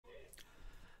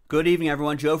Good evening,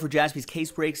 everyone. Joe for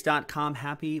JaspysCaseBreaks.com.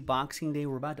 Happy Boxing Day.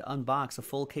 We're about to unbox a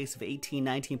full case of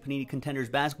 18-19 Panini Contenders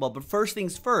basketball. But first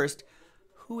things first,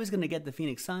 who is going to get the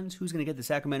Phoenix Suns? Who's going to get the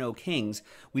Sacramento Kings?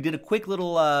 We did a quick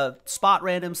little spot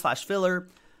random / filler.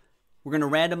 We're going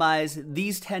to randomize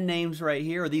these 10 names right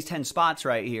here, or these 10 spots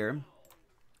right here.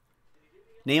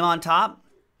 Name on top.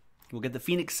 We'll get the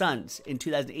Phoenix Suns in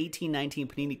 2018-19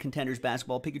 Panini Contenders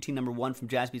basketball. Pick your team number 1 from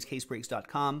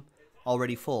JaspysCaseBreaks.com.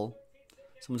 Already full.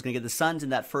 Someone's going to get the Suns in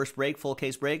that first break, full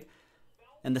case break.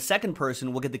 And the second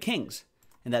person will get the Kings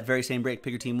in that very same break.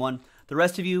 Pick your team 1. The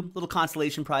rest of you, little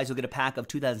consolation prize. You'll get a pack of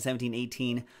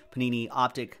 2017-18 Panini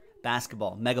Optic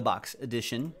Basketball Mega Box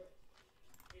Edition.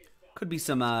 Could be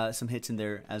some hits in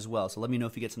there as well. So let me know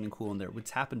if you get something cool in there.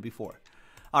 It's happened before.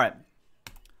 All right.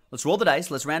 Let's roll the dice.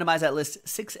 Let's randomize that list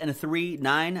 6 and 3,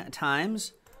 9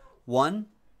 times. 1,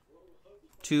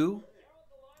 2,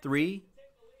 3,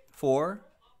 4,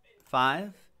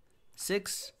 5,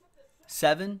 6,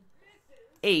 7,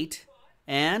 8,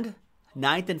 and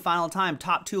 9th and final time.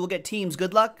 Top 2 will get teams.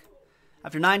 Good luck.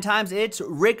 After 9 times, it's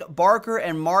Rick Barker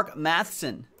and Mark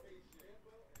Matheson.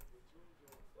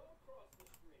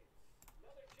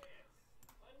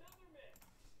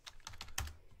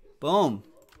 Boom.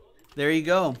 There you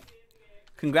go.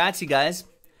 Congrats, you guys.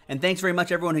 And thanks very much,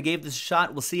 everyone who gave this a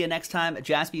shot. We'll see you next time at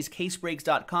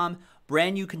JaspysCaseBreaks.com.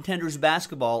 Brand new Contenders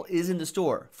basketball is in the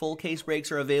store. Full case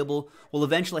breaks are available. We'll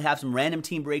eventually have some random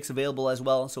team breaks available as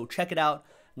well. So check it out.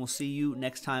 And we'll see you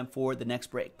next time for the next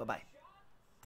break. Bye-bye.